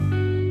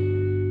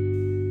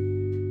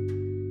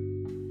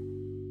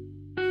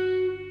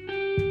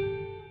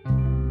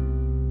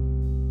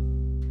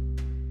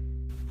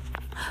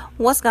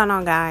What's going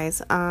on,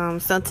 guys?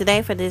 So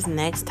today for this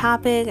next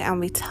topic, I'll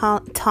be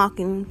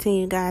talking to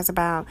you guys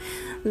about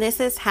this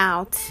is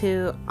how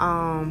to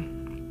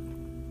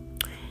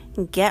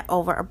get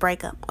over a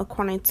breakup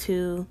according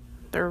to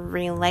the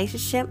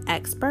relationship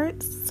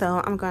experts.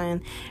 So I'm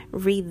going to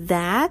read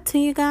that to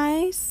you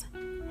guys.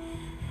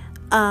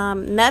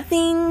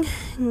 Nothing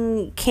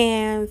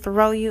can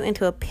throw you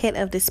into a pit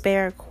of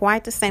despair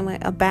quite the same way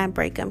a bad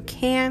breakup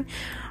can.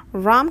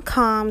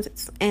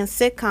 Rom-coms and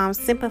sitcoms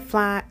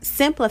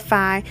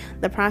simplify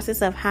the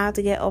process of how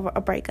to get over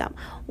a breakup.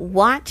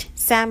 Watch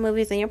sad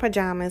movies in your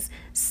pajamas,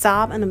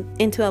 sob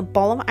into a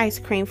bowl of ice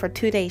cream for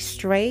 2 days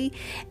straight,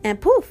 and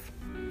poof,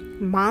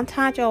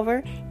 montage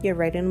over, you're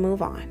ready to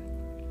move on.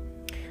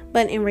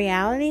 But in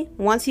reality,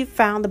 once you've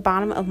found the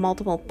bottom of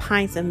multiple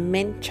pints of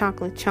mint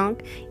chocolate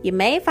chunk, you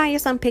may find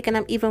yourself picking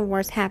up even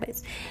worse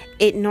habits.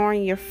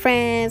 Ignoring your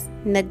friends,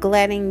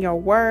 neglecting your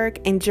work,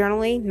 and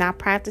generally not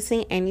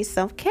practicing any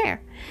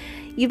self-care.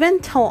 You've been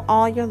told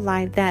all your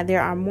life that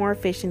there are more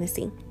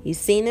efficiency. You've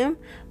seen them,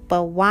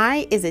 but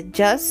why is it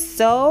just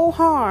so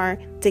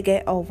hard to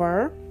get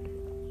over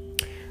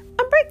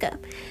a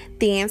breakup?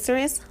 The answer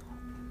is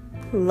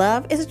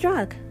love is a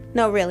drug.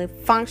 No, really,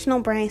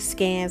 functional brain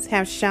scans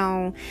have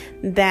shown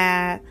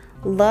that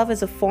love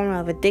is a form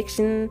of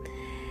addiction.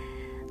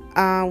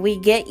 We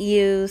get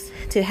used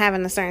to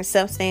having a certain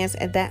substance,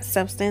 and that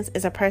substance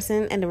is a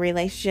person and the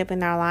relationship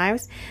in our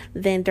lives.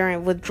 Then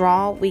during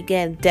withdrawal, we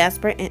get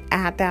desperate and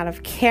act out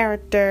of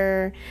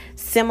character,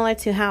 similar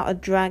to how a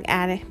drug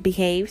addict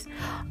behaves.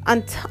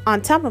 On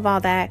top of all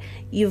that,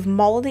 you've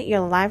molded your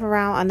life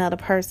around another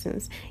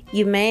person's.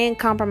 You made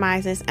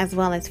compromises as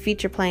well as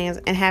future plans,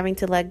 and having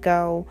to let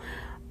go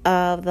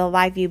of the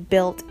life you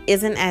built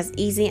isn't as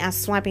easy as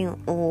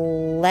swiping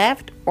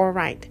left or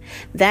right.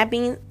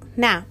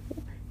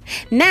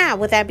 Now,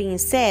 with that being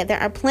said,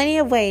 there are plenty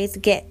of ways to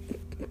get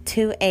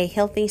to a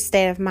healthy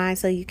state of mind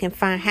so you can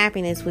find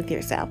happiness with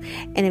yourself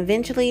and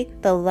eventually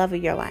the love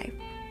of your life.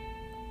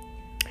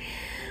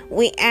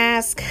 We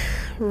ask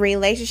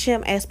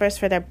relationship experts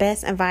for their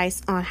best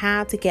advice on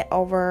how to get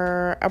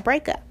over a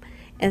breakup.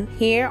 And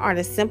here are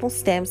the simple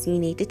steps you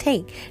need to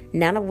take,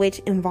 none of which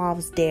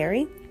involves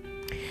dairy.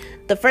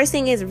 The first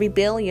thing is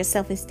rebuild your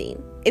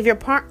self-esteem.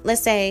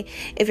 Let's say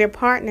if your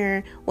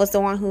partner was the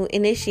one who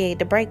initiated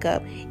the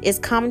breakup, it's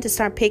common to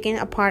start picking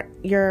apart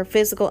your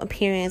physical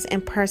appearance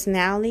and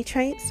personality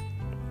traits,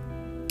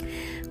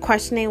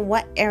 questioning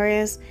what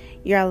areas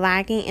you're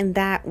lacking, and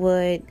that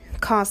would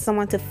cause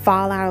someone to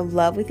fall out of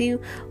love with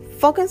you.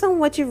 Focus on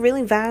what you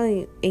really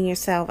value in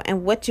yourself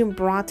and what you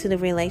brought to the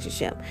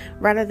relationship,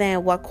 rather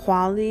than what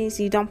qualities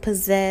you don't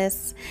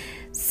possess.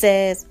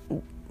 So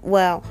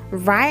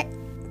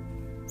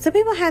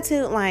people had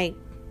to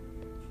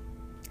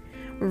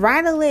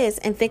write a list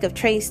and think of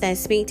traits that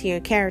speak to your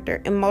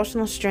character,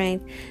 emotional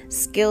strength,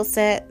 skill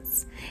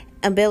sets,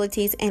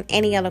 abilities, and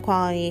any other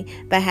quality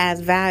that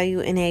has value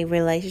in a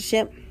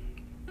relationship.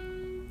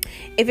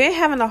 If you're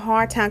having a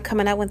hard time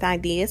coming up with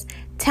ideas,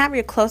 tap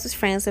your closest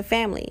friends and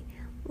family,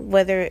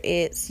 whether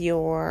it's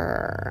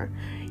your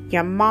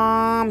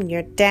mom,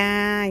 your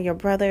dad, your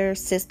brother,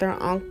 sister,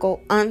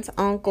 uncle, aunts,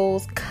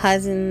 uncles,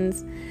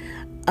 cousins,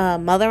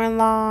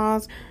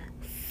 mother-in-laws,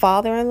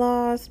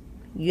 father-in-laws,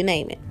 you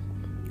name it,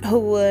 who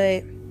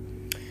would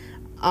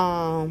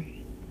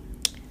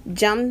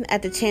jump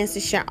at the chance to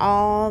share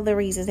all the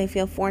reasons they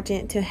feel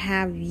fortunate to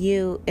have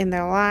you in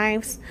their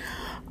lives.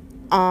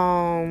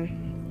 The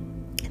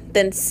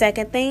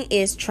second thing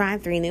is try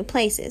 3 new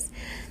places.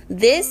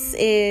 This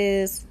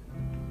is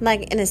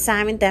like an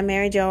assignment that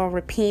Mary Jo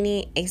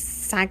Rapini, a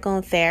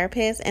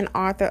psychotherapist and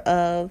author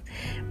of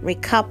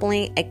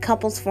Recoupling, a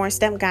couple's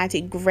 4-step guide to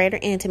greater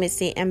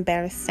intimacy and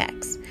better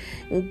sex,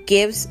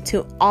 gives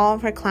to all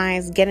of her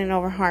clients getting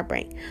over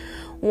heartbreak.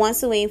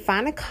 Once a week,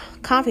 find a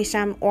coffee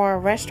shop or a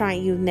restaurant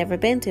you've never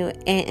been to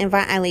and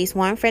invite at least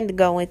one friend to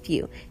go with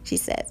you, she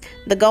says.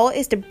 The goal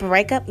is to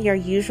break up your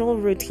usual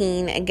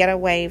routine and get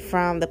away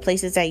from the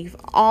places that you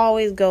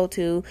always go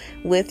to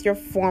with your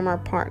former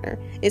partner.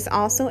 It's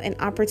also an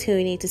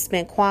opportunity to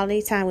spend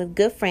quality time with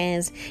good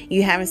friends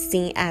you haven't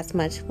seen as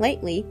much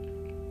lately.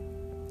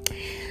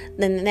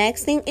 The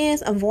next thing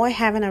is avoid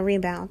having a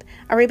rebound.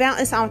 A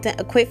rebound is often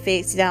a quick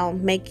fix that'll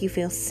make you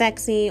feel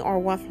sexy or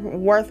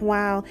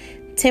worthwhile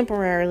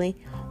temporarily.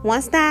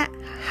 Once that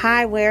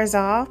high wears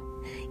off,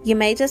 you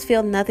may just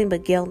feel nothing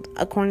but guilt,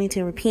 according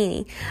to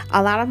Rapini.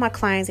 A lot of my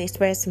clients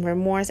express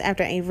remorse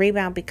after a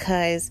rebound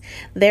because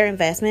their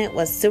investment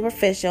was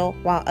superficial,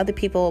 while other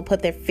people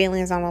put their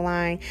feelings on the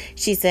line.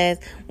 She says,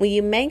 when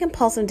you make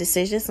impulsive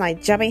decisions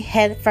like jumping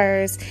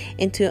headfirst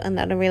into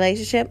another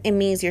relationship, it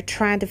means you're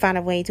trying to find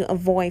a way to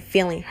avoid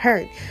feeling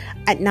hurt.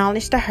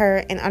 Acknowledge the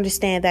hurt and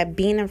understand that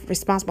being a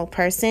responsible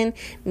person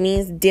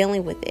means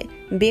dealing with it.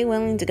 Be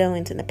willing to go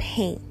into the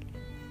pain.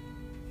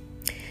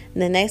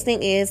 The next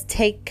thing is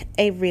take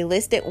a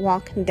realistic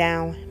walk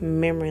down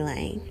memory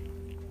lane.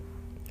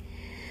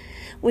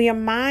 When your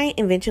mind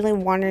eventually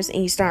wanders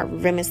and you start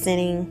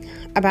reminiscing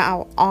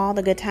about all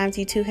the good times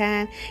you two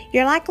had,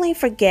 you're likely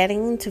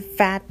forgetting to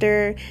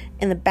factor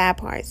in the bad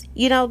parts.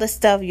 You know, the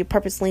stuff you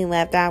purposely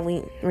left out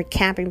when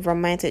recapping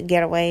romantic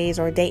getaways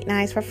or date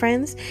nights for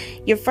friends.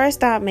 Your first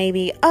thought may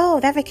be,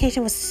 oh, that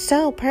vacation was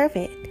so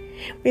perfect.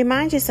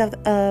 Remind yourself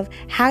of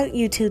how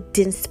you two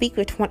didn't speak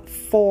for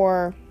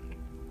 24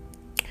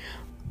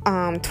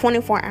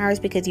 hours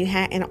because you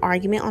had an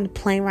argument on the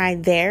plane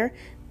ride there.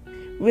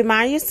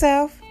 Remind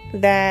yourself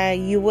that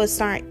you would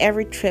start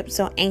every trip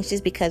so anxious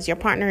because your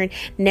partner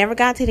never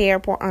got to the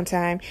airport on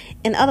time.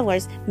 In other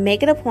words,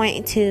 make it a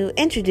point to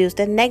introduce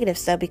the negative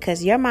stuff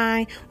because your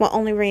mind will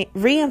only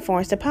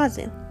reinforce the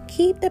positive.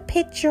 Keep the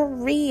picture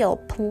real,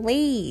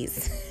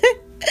 please.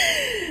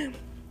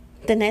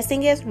 The next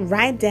thing is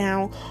write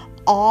down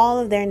all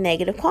of their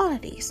negative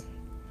qualities.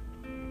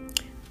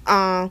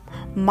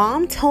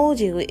 Mom told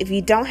you if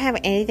you don't have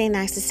anything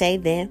nice to say,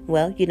 then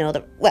you know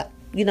the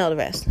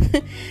rest.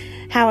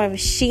 However,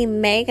 she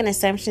made an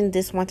assumption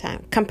this one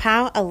time.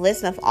 Compile a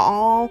list of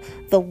all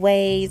the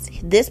ways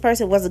this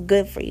person was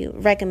good for you.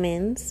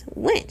 Recommends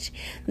which.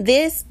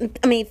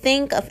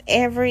 Think of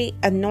every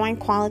annoying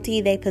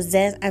quality they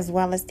possess as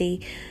well as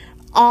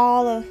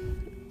all of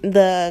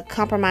the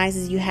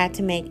compromises you had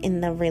to make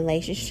in the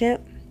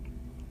relationship.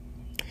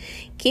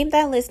 Keep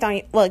that list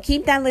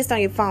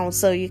on your phone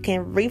so you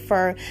can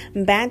refer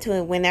back to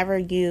it whenever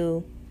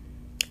you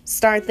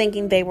start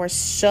thinking they were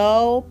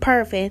so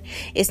perfect.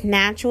 It's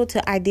natural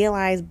to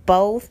idealize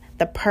both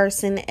the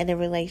person and the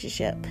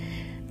relationship.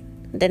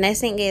 The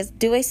next thing is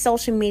do a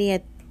social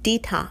media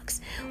detox.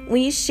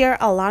 When you share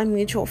a lot of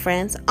mutual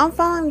friends,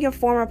 unfollowing your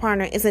former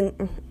partner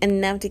isn't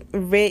enough to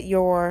rid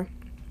your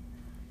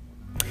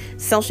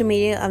social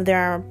media of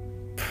their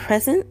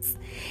presence.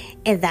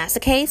 If that's the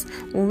case,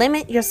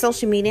 limit your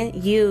social media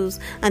use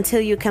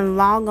until you can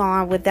log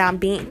on without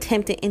being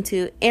tempted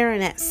into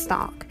internet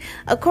stalk.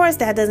 Of course,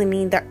 that doesn't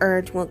mean the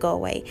urge will go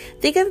away.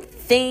 Think of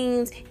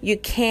things you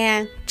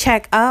can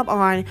check up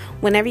on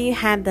whenever you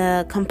had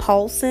the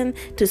compulsion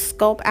to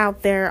scope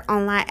out their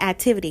online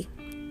activity.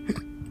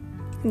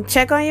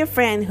 Check on your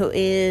friend who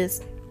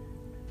is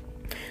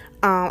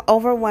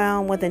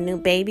overwhelmed with a new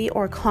baby,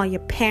 or call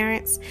your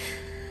parents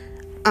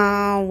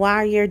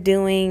while you're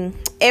doing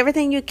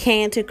everything you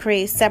can to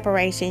create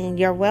separation.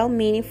 Your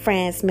well-meaning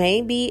friends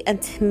may be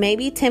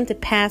tempted to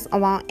pass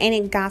along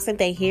any gossip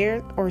they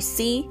hear or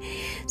see.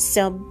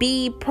 So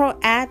be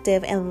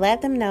proactive and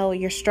let them know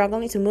you're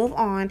struggling to move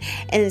on,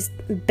 and it's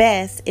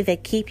best if they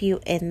keep you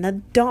in the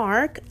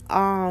dark.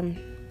 The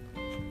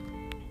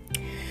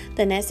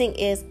next thing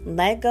is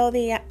let go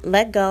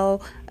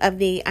of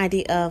the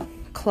idea of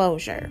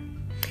closure.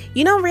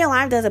 You know, real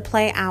life doesn't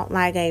play out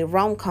like a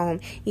rom-com.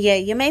 Yeah,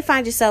 you may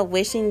find yourself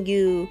wishing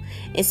you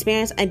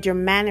experienced a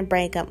dramatic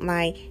breakup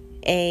like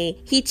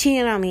he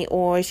cheated on me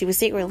or she was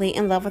secretly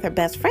in love with her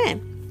best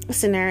friend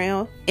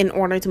scenario in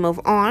order to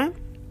move on.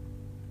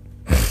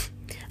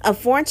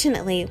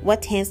 Unfortunately,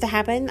 what tends to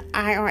happen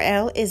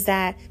IRL is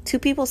that two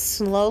people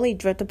slowly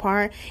drift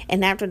apart,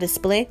 and after the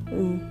split,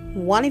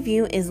 one of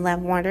you is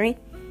left wondering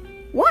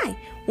why.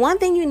 One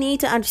thing you need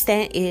to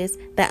understand is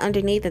that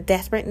underneath the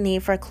desperate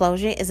need for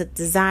closure is a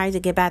desire to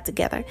get back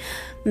together.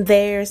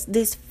 There's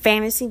this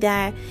fantasy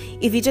that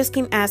if you just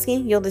keep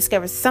asking, you'll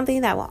discover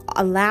something that will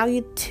allow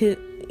you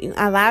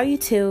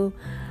to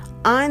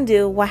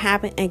undo what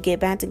happened and get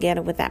back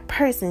together with that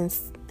person.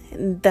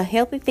 The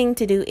healthy thing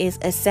to do is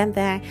accept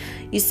that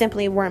you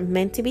simply weren't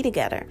meant to be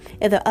together.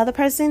 If the other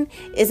person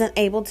isn't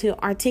able to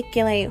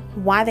articulate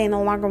why they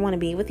no longer want to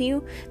be with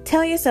you,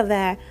 tell yourself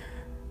that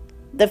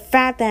the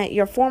fact that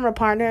your former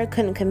partner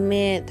couldn't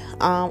commit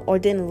or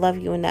didn't love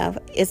you enough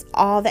is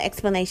all the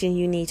explanation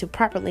you need to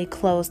properly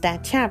close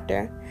that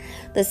chapter.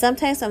 The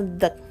subtext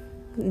of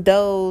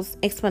those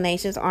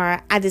explanations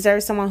are: I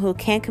deserve someone who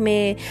can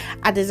commit,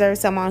 I deserve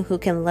someone who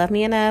can love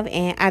me enough,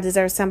 and I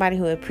deserve somebody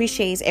who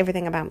appreciates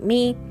everything about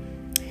me.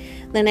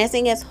 The next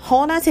thing is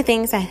hold on to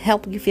things that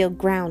help you feel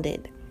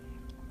grounded.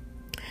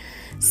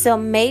 So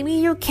maybe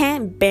you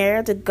can't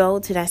bear to go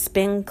to that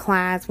spin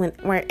class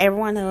where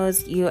everyone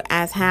knows you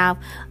as half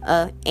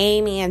of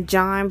Amy and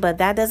John, but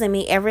that doesn't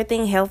mean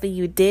everything healthy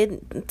you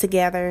did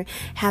together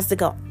has to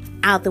go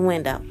out the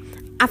window.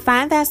 I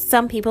find that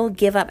some people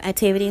give up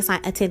activities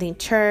like attending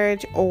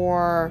church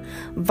or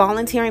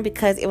volunteering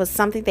because it was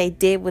something they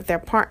did with their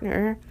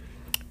partner.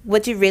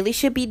 What you really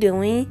should be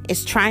doing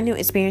is trying new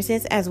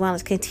experiences as well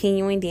as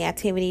continuing the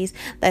activities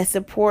that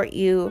support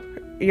your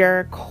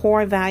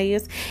core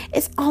values.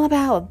 It's all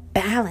about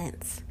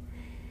balance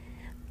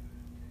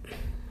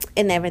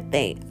and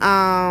everything.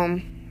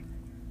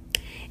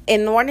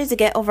 In order to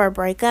get over a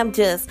breakup,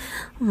 just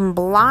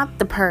block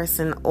the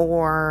person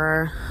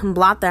or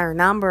block their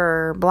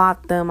number,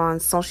 block them on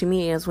social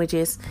medias, which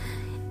is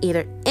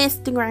either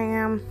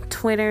Instagram,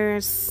 Twitter,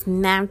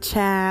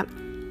 Snapchat,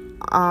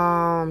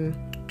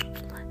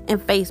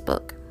 and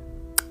Facebook.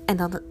 And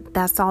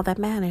that's all that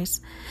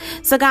matters.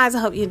 So guys, I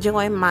hope you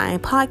enjoy my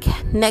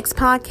next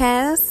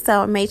podcast.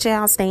 So make sure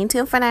y'all stay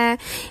tuned for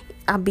that.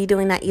 I'll be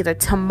doing that either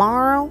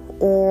tomorrow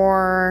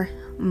or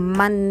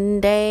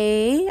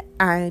Monday.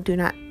 I do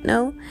not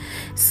know.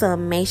 So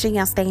make sure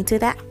y'all stay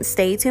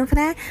tuned for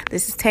that.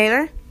 This is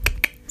Taylor,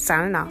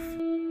 signing off.